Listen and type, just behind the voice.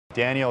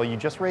Daniel, you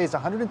just raised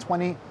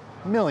 120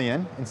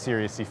 million in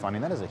Series C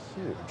funding. That is a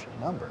huge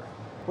number.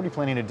 What are you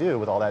planning to do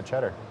with all that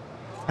cheddar?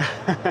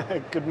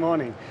 Good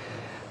morning.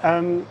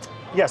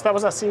 Yes, that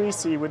was our Series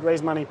C. We'd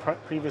raised money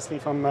previously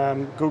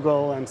from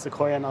Google and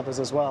Sequoia and others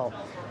as well.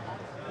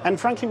 And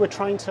frankly, we're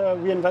trying to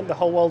reinvent the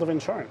whole world of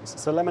insurance.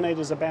 So Lemonade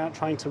is about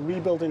trying to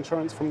rebuild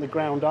insurance from the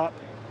ground up,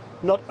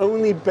 not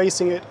only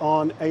basing it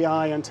on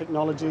AI and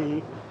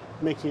technology,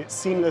 making it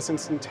seamless,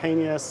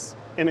 instantaneous,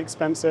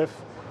 inexpensive,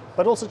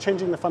 but also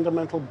changing the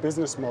fundamental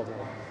business model.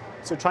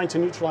 So trying to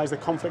neutralize the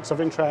conflicts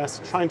of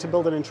interest, trying to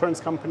build an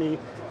insurance company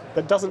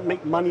that doesn't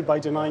make money by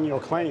denying your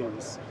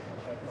claims,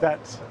 that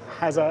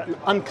has an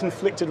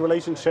unconflicted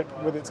relationship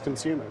with its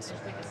consumers.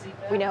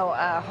 We know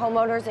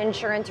homeowners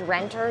insurance,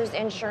 renters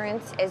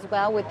insurance as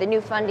well. With the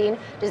new funding,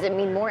 does it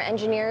mean more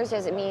engineers?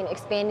 Does it mean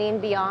expanding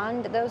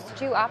beyond those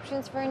two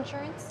options for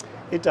insurance?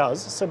 It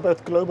does, so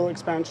both global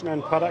expansion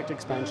and product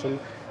expansion.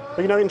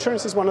 But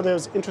insurance is one of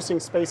those interesting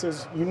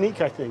spaces, unique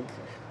I think.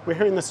 We're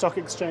here in the stock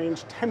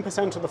exchange,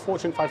 10% of the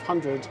Fortune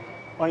 500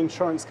 are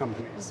insurance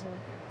companies.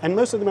 And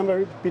most of them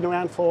have been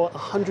around for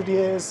 100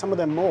 years, some of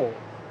them more.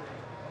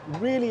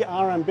 Really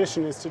our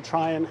ambition is to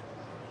try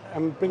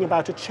and bring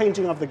about a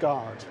changing of the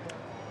guard,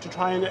 to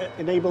try and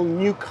enable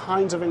new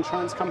kinds of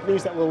insurance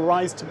companies that will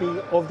rise to be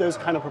of those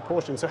kind of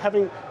proportions. So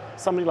having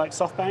somebody like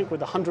SoftBank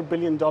with $100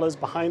 billion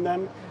behind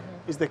them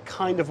is the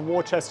kind of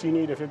war chest you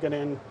need if you're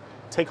going to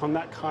take on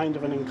that kind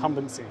of an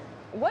incumbency.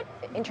 What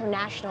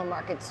international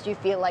markets do you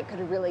feel like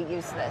could really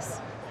use this?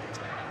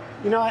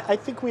 I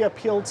think we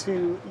appeal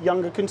to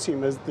younger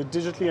consumers, the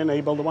digitally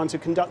enabled, the ones who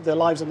conduct their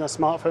lives on their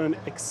smartphone,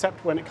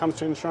 except when it comes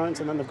to insurance,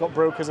 and then they've got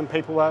brokers and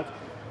paperwork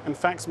and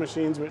fax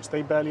machines, which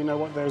they barely know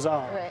what those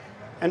are. Right.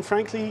 And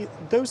frankly,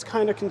 those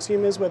kind of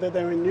consumers, whether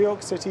they're in New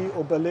York City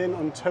or Berlin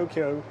or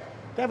Tokyo,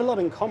 they have a lot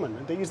in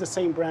common. They use the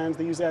same brands,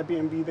 they use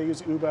Airbnb, they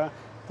use Uber.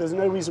 There's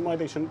no reason why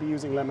they shouldn't be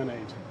using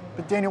Lemonade.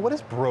 But Daniel, what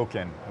is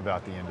broken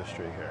about the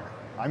industry here?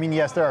 I mean,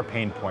 yes, there are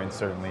pain points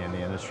certainly in the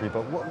industry,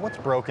 but what's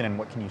broken and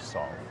what can you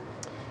solve?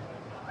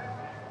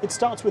 It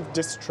starts with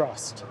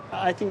distrust.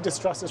 I think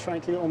distrust is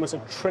frankly almost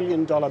 $1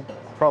 trillion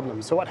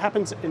problem. So what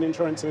happens in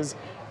insurance is,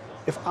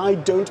 if I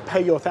don't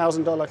pay your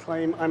 $1,000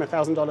 claim, I'm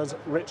 $1,000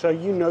 richer.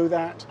 You know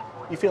that.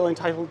 You feel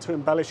entitled to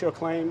embellish your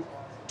claim.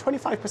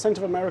 25%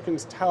 of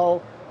Americans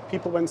tell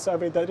people when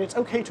surveyed that it's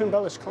okay to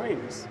embellish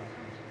claims.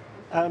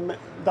 The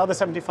other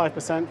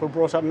 75% were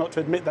brought up not to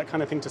admit that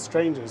kind of thing to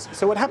strangers.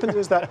 So what happens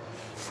is that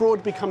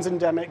fraud becomes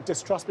endemic,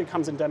 distrust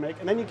becomes endemic,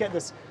 and then you get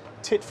this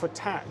tit for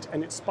tat,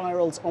 and it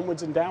spirals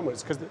onwards and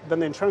downwards, because then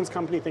the insurance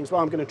company thinks,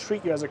 well, I'm going to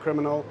treat you as a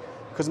criminal,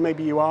 because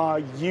maybe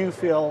you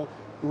feel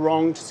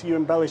wronged, so you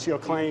embellish your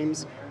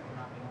claims.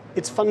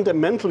 It's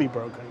fundamentally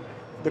broken.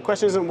 The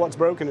question isn't what's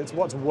broken, it's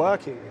what's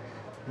working.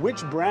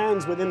 Which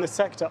brands within the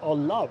sector are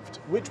loved?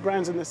 Which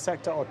brands in the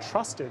sector are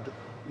trusted?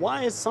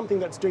 Why is something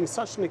that's doing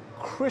such a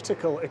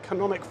critical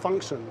economic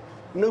function,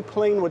 no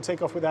plane would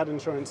take off without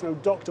insurance, no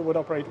doctor would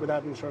operate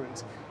without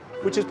insurance,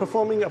 which is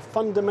performing a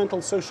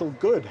fundamental social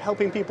good,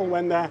 helping people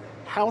when their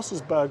house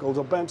is burgled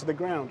or burnt to the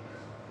ground.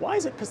 Why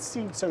is it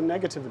perceived so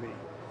negatively?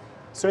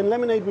 So in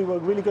Lemonade, we were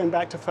really going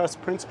back to first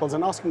principles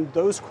and asking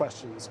those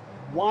questions.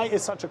 Why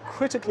is such a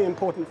critically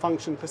important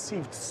function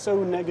perceived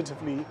so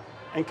negatively,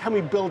 and can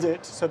we build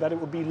it so that it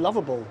will be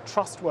lovable,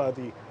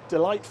 trustworthy,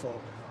 delightful?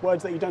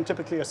 Words that you don't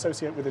typically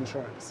associate with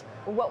insurance.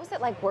 What was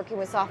it like working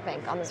with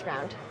SoftBank on this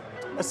ground?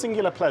 A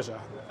singular pleasure.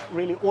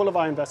 Really, all of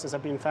our investors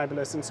have been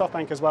fabulous, and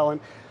SoftBank as well.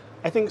 And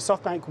I think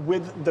SoftBank,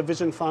 with the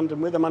Vision Fund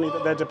and with the money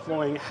that they're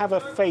deploying, have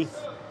a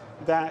faith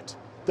that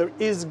there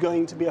is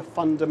going to be a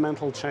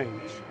fundamental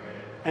change.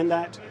 And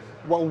that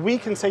while we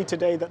can say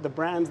today that the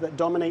brands that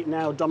dominate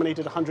now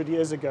dominated 100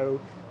 years ago,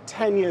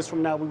 10 years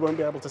from now we won't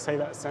be able to say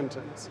that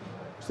sentence.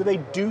 So they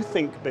do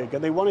think big,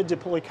 and they want to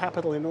deploy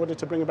capital in order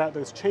to bring about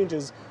those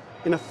changes,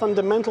 in a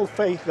fundamental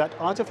faith that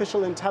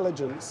artificial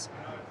intelligence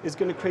is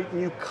going to create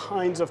new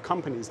kinds of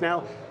companies.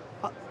 Now,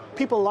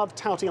 people love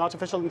touting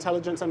artificial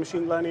intelligence and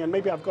machine learning, and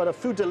maybe I've got a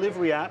food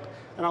delivery app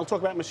and I'll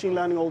talk about machine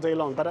learning all day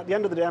long, but at the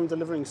end of the day I'm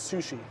delivering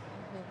sushi.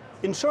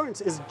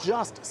 Insurance is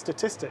just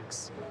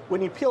statistics. When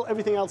you peel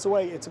everything else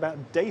away, it's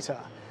about data.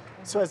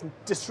 So as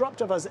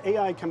disruptive as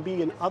AI can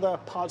be in other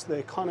parts of the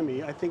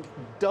economy, I think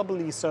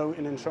doubly so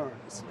in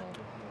insurance.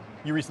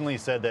 You recently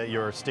said that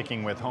you're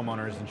sticking with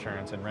homeowners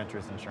insurance and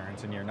renters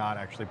insurance, and you're not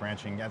actually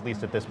branching, at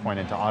least at this point,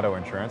 into auto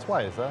insurance.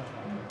 Why is that?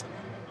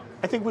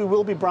 I think we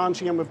will be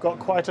branching, and we've got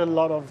quite a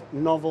lot of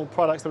novel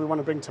products that we want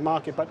to bring to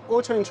market, but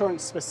auto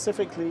insurance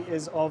specifically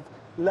is of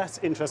less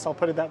interest, I'll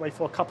put it that way,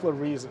 for a couple of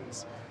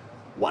reasons.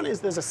 One is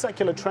there's a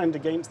secular trend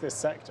against this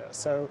sector.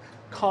 So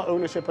car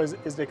ownership is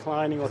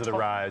declining. Because of the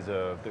rise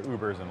of the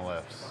Ubers and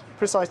Lyfts.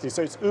 Precisely.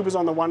 So it's Ubers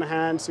on the one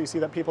hand, so you see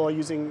that people are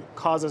using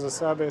cars as a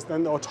service.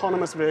 Then the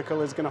autonomous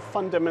vehicle is going to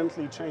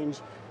fundamentally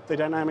change the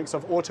dynamics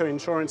of auto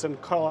insurance and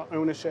car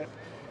ownership.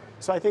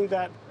 So I think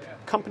that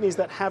companies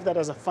that have that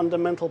as a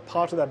fundamental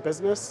part of their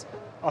business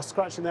are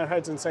scratching their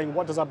heads and saying,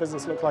 what does our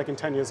business look like in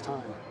 10 years'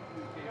 time?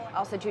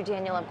 Also, too,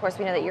 Daniel, of course,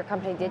 we know that your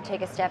company did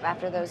take a step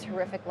after those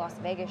horrific Las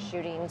Vegas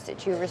shootings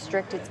to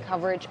restrict its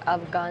coverage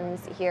of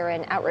guns here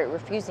and outright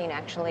refusing,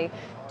 actually,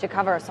 to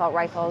cover assault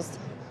rifles.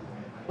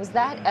 Was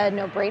that a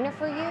no-brainer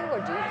for you,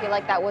 or do you feel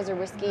like that was a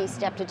risky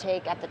step to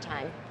take at the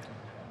time?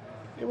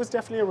 It was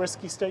definitely a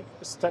risky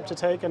step to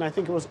take, and I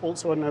think it was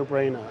also a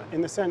no-brainer in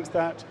the sense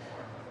that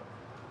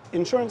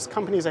insurance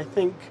companies, I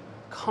think,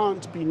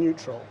 can't be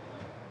neutral.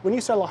 When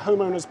you sell a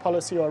homeowner's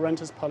policy or a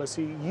renter's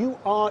policy, you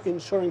are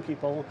insuring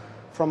people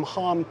from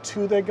harm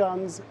to their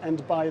guns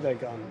and by their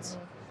guns.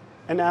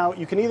 And now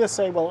you can either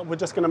say, well, we're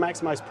just going to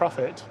maximize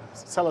profit,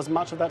 sell as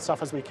much of that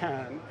stuff as we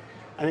can.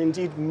 And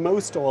indeed,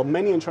 most or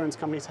many insurance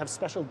companies have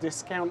special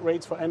discount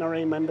rates for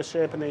NRA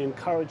membership, and they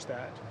encourage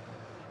that.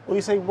 Or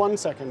you say, one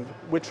second,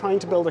 we're trying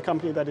to build a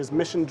company that is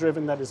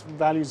mission-driven, that is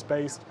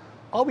values-based.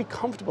 Are we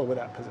comfortable with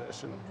that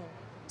position?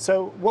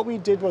 So what we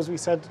did was we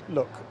said,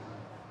 look,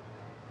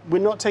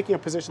 we're not taking a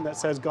position that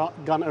says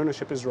gun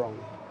ownership is wrong.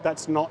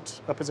 That's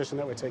not a position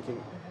that we're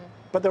taking.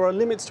 But there are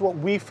limits to what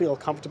we feel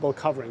comfortable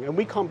covering, and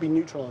we can't be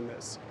neutral on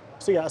this.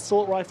 So yeah,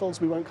 assault rifles,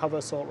 we won't cover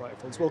assault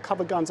rifles. We'll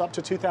cover guns up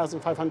to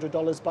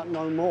 $2,500, but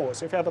no more.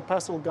 So if you have a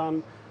personal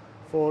gun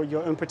for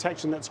your own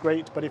protection, that's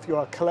great, but if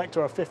you're a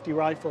collector of 50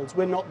 rifles,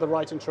 we're not the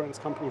right insurance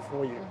company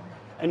for you.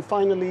 And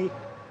finally,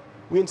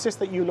 we insist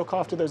that you look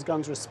after those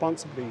guns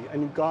responsibly,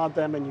 and you guard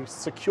them and you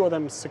secure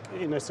them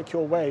in a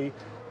secure way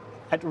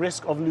at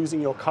risk of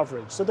losing your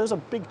coverage. So those are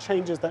big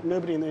changes that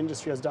nobody in the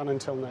industry has done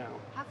until now.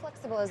 How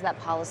flexible is that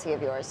policy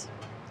of yours?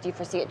 Do you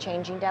foresee it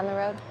changing down the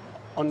road?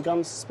 On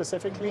guns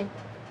specifically?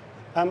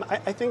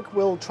 I think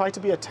we'll try to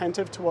be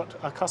attentive to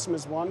what our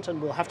customers want, and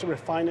we'll have to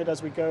refine it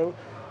as we go.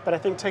 But I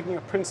think taking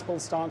a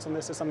principled stance on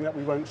this is something that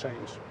we won't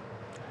change.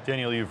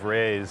 Daniel, you've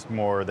raised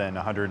more than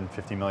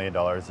 $150 million.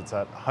 It's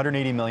at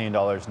 $180 million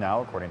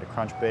now, according to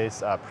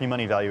Crunchbase.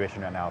 Pre-money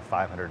valuation right now of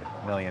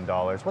 $500 million.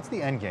 What's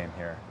the end game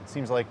here? It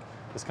seems like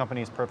this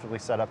company is perfectly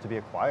set up to be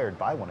acquired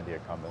by one of the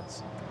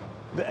incumbents.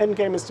 The end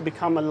game is to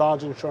become a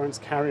large insurance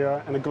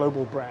carrier and a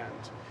global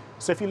brand.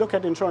 So if you look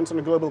at insurance on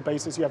a global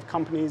basis, you have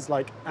companies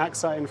like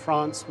AXA in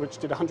France, which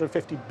did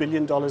 $150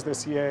 billion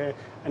this year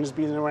and has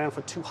been around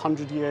for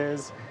 200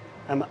 years.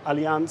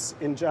 Allianz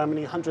in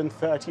Germany,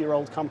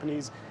 130-year-old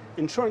companies.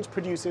 Insurance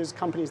produces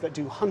companies that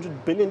do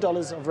 $100 billion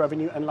of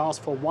revenue and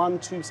last for 1,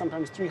 2,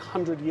 sometimes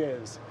 300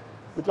 years.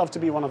 We'd love to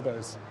be one of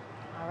those.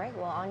 All right,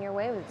 well, on your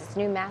way with this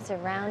new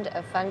massive round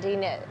of funding.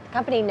 The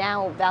company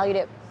now valued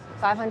at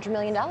 $500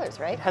 million,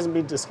 right? It hasn't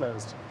been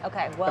disclosed.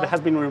 Okay, well. But it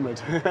has been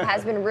rumored. It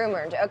has been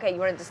rumored. Okay, you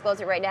want to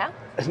disclose it right now?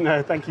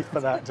 No, thank you for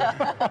that.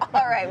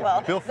 All right,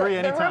 well. Feel free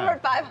anytime. The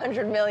rumored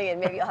 $500 million,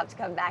 maybe you'll have to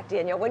come back,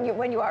 Daniel, when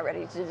you are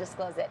ready to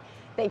disclose it.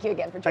 Thank you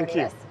again for joining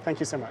us. Thank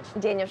you so much.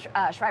 Daniel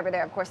Schreiber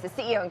there, of course, the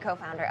CEO and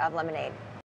co-founder of Lemonade.